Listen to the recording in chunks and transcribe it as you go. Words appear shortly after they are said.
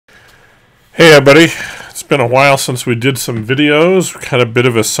Hey everybody, it's been a while since we did some videos. We had a bit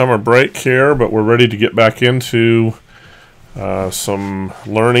of a summer break here, but we're ready to get back into some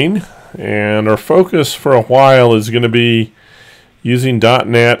learning. And our focus for a while is going to be using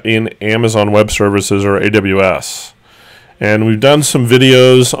 .NET in Amazon Web Services, or AWS. And we've done some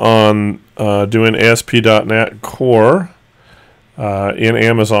videos on doing ASP.NET Core in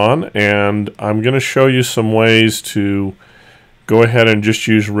Amazon, and I'm going to show you some ways to go ahead and just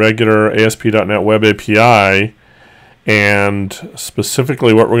use regular ASP.NET Web API. And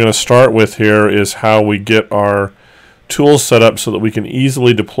specifically what we're going to start with here is how we get our tools set up so that we can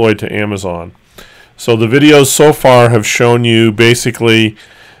easily deploy to Amazon. So the videos so far have shown you basically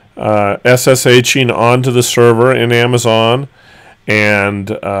SSHing onto the server in Amazon, and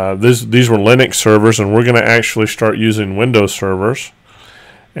these were Linux servers, and we're going to actually start using Windows servers.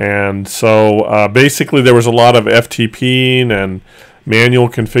 And so basically there was a lot of FTPing and manual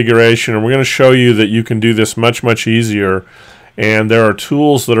configuration, and we're going to show you that you can do this much easier. And there are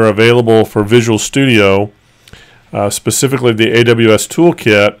tools that are available for Visual Studio, specifically the AWS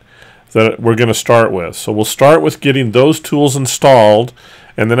Toolkit, that we're going to start with. So we'll start with getting those tools installed,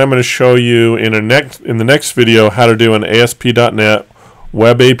 and then I'm going to show you in the next video how to do an ASP.NET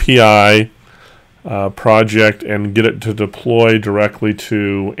Web API project and get it to deploy directly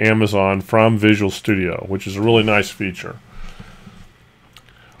to Amazon from Visual Studio, which is a really nice feature.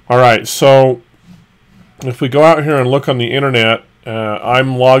 Alright, so if we go out here and look on the internet,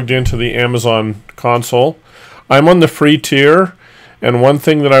 I'm logged into the Amazon console. I'm on the free tier, and one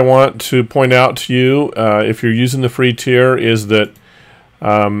thing that I want to point out to you if you're using the free tier is that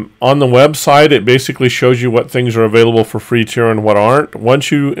on the website, it basically shows you what things are available for free tier and what aren't.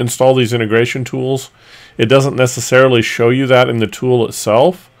 Once you install these integration tools, it doesn't necessarily show you that in the tool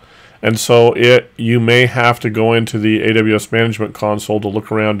itself. And so you may have to go into the AWS Management Console to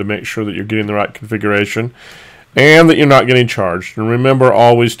look around to make sure that you're getting the right configuration and that you're not getting charged. And remember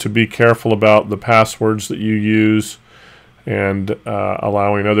always to be careful about the passwords that you use and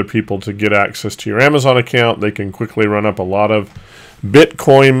allowing other people to get access to your Amazon account. They can quickly run up a lot of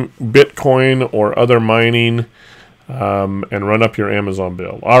Bitcoin or other mining and run up your Amazon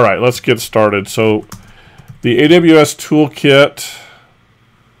bill. Alright, let's get started. So the AWS Toolkit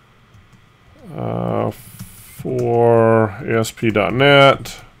for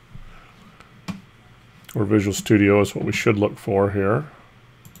ASP.NET or Visual Studio is what we should look for here.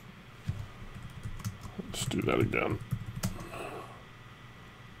 Let's do that again.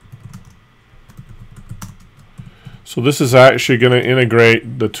 So this is actually going to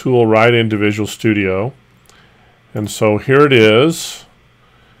integrate the tool right into Visual Studio. And so here it is.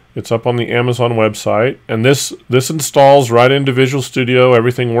 It's up on the Amazon website. And this installs right into Visual Studio.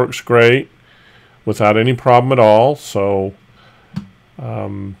 Everything works great without any problem at all. So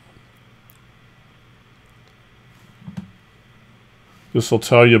this will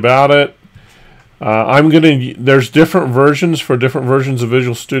tell you about it. There's different versions for different versions of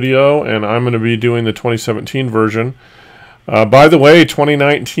Visual Studio, and I'm going to be doing the 2017 version. By the way,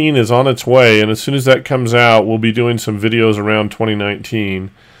 2019 is on its way, and as soon as that comes out, we'll be doing some videos around 2019,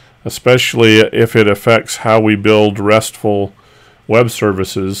 especially if it affects how we build RESTful web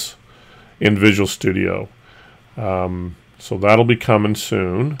services in Visual Studio. So that'll be coming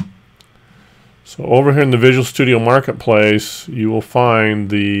soon. So over here in the Visual Studio Marketplace, you will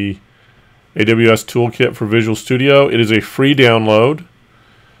find the AWS Toolkit for Visual Studio. It is a free download.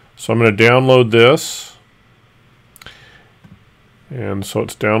 So I'm going to download this. And so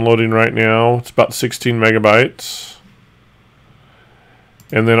it's downloading right now. It's about 16 megabytes.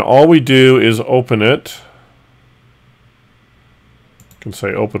 And then all we do is open it. You can say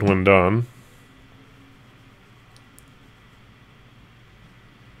open when done.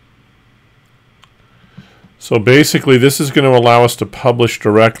 So basically this is going to allow us to publish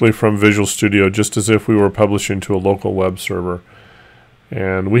directly from Visual Studio, just as if we were publishing to a local web server.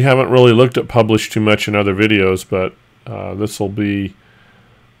 And we haven't really looked at publish too much in other videos, but this will be,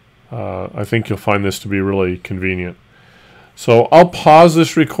 I think you'll find this to be really convenient. So I'll pause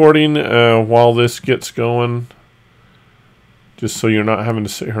this recording while this gets going, just so you're not having to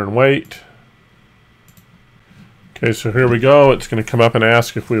sit here and wait. Okay, so here we go. It's going to come up and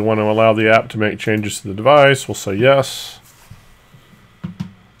ask if we want to allow the app to make changes to the device. We'll say yes.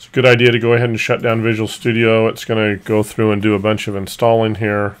 It's a good idea to go ahead and shut down Visual Studio. It's going to go through and do a bunch of installing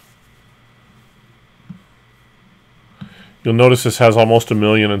here. You'll notice this has almost 1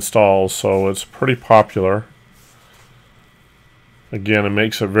 million installs, so it's pretty popular. Again, it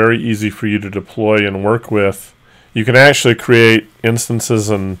makes it very easy for you to deploy and work with. You can actually create instances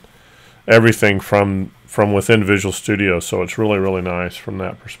and everything from within Visual Studio, so it's really nice from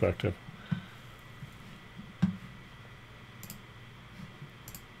that perspective.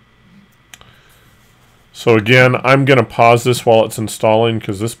 So again, I'm going to pause this while it's installing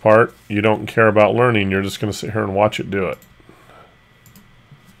because this part you don't care about learning. You're just going to sit here and watch it do it.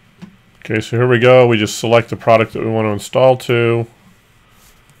 Okay, so here we go. We just select the product that we want to install to.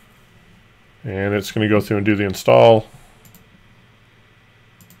 And it's going to go through and do the install.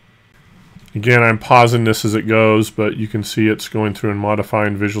 Again, I'm pausing this as it goes, but you can see it's going through and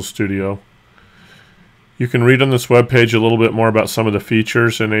modifying Visual Studio. You can read on this webpage a little bit more about some of the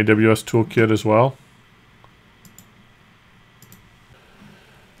features in Aws Toolkit as well.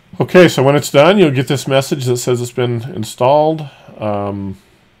 Okay, so when it's done, you'll get this message that says it's been installed. So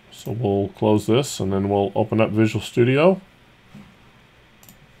we'll close this and then we'll open up Visual Studio.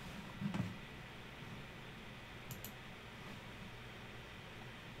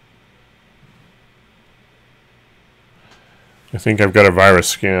 I think I've got a virus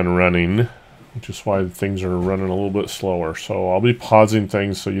scan running, which is why things are running a little bit slower. So I'll be pausing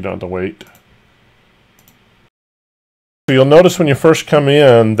things so you don't have to wait. So you'll notice when you first come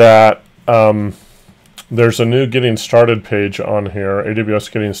in that there's a new Getting Started page on here,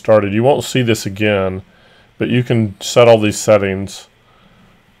 AWS Getting Started. You won't see this again, but you can set all these settings.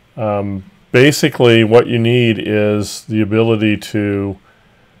 Basically, what you need is the ability to,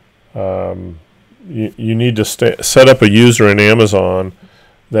 you need to set up a user in Amazon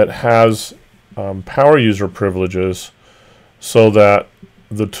that has power user privileges so that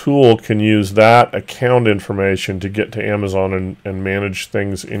the tool can use that account information to get to Amazon and manage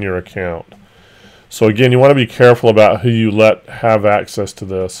things in your account. So again, you want to be careful about who you let have access to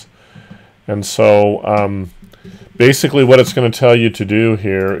this. And so basically what it's going to tell you to do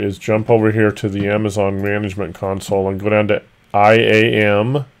here is jump over here to the Amazon Management Console and go down to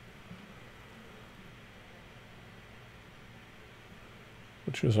IAM,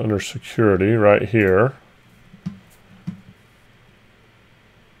 which is under Security right here.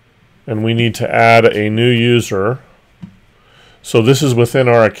 And we need to add a new user. So this is within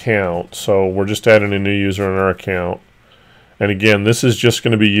our account. So we're just adding a new user in our account. And again, this is just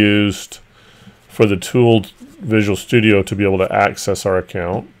going to be used for the tool Visual Studio to be able to access our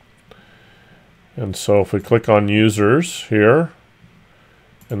account. And so if we click on users here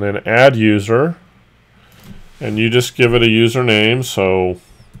and then add user, and you just give it a username, so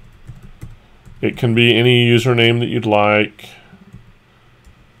it can be any username that you'd like.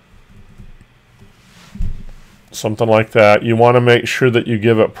 Something like that. You want to make sure that you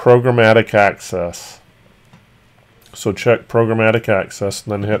give it programmatic access. So check programmatic access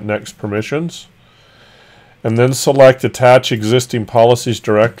and then hit next permissions. And then select attach existing policies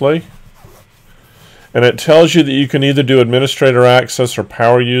directly. And it tells you that you can either do administrator access or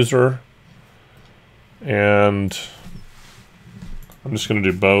power user. And I'm just going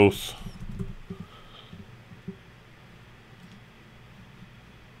to do both.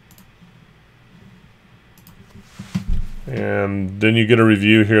 And then you get a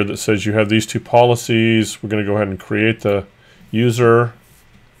review here that says you have these two policies. We're going to go ahead and create the user.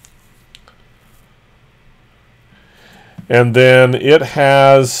 And then it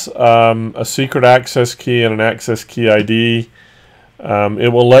has a secret access key and an access key ID.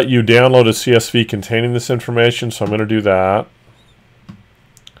 It will let you download a CSV containing this information, so I'm going to do that.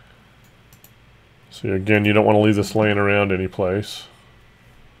 So again, you don't want to leave this laying around any place.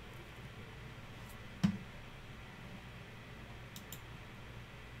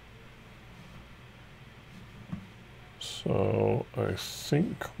 So I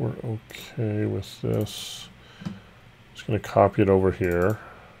think we're okay with this. Just going to copy it over here.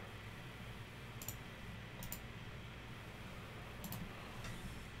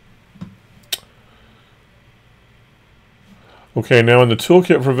 Okay, now in the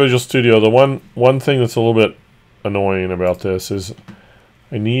toolkit for Visual Studio, the one thing that's a little bit annoying about this is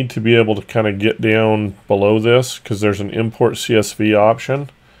I need to be able to kind of get down below this because there's an import CSV option,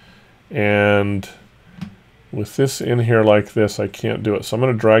 and with this in here like this, I can't do it. So I'm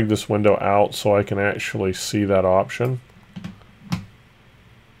going to drag this window out so I can actually see that option.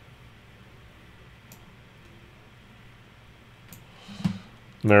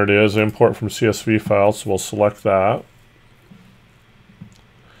 And there it is, import from CSV file, so we'll select that.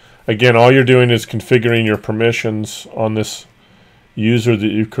 Again, all you're doing is configuring your permissions on this user that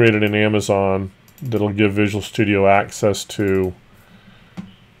you've created in Amazon that'll give Visual Studio access to.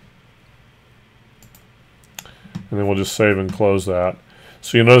 And then we'll just save and close that.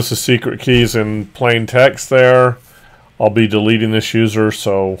 So you'll notice the secret keys in plain text there. I'll be deleting this user,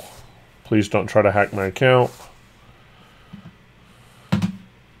 so please don't try to hack my account.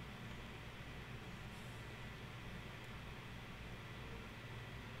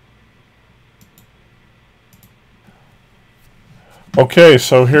 Okay,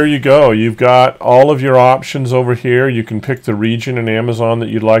 so here you go. You've got all of your options over here. You can pick the region in Amazon that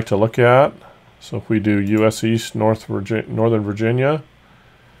you'd like to look at. So if we do US East, Northern Virginia,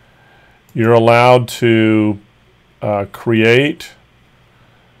 you're allowed to create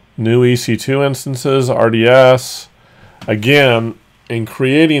new EC2 instances, RDS. Again, in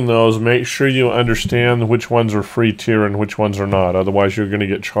creating those, make sure you understand which ones are free tier and which ones are not. Otherwise, you're going to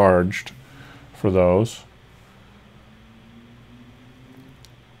get charged for those.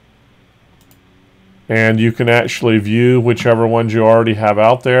 And you can actually view whichever ones you already have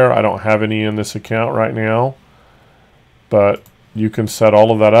out there. I don't have any in this account right now, but you can set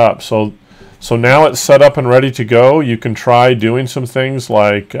all of that up. So now it's set up and ready to go. You can try doing some things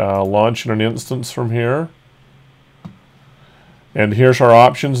like launching an instance from here. And here's our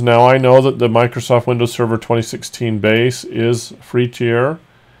options. Now I know that the Microsoft Windows Server 2016 base is free tier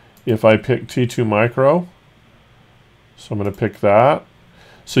if I pick T2 Micro. So I'm going to pick that.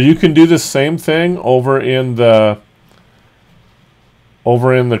 So you can do the same thing over in the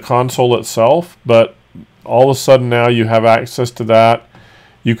console itself, but all of a sudden now you have access to that.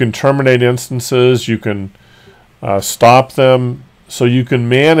 You can terminate instances, you can stop them, so you can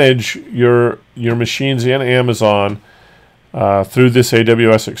manage your machines in Amazon through this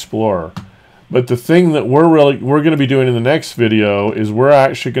AWS Explorer. But the thing that we're going to be doing in the next video is we're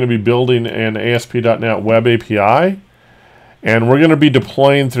actually going to be building an ASP.NET Web API. And we're going to be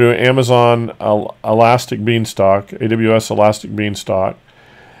deploying through Amazon Elastic Beanstalk, AWS Elastic Beanstalk.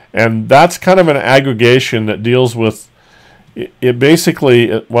 And that's kind of an aggregation that deals with, it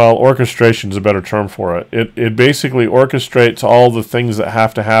basically, well, orchestration is a better term for it. It basically orchestrates all the things that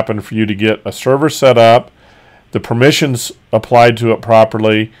have to happen for you to get a server set up, the permissions applied to it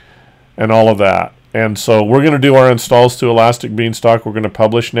properly, and all of that. And so we're going to do our installs to Elastic Beanstalk. We're going to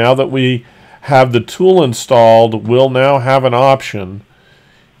publish. Now that we have the tool installed, we'll now have an option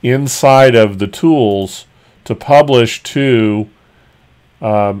inside of the tools to publish to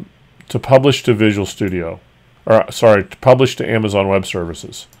Visual Studio, or sorry, to publish to Amazon Web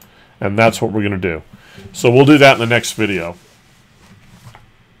Services, and that's what we're going to do. So we'll do that in the next video.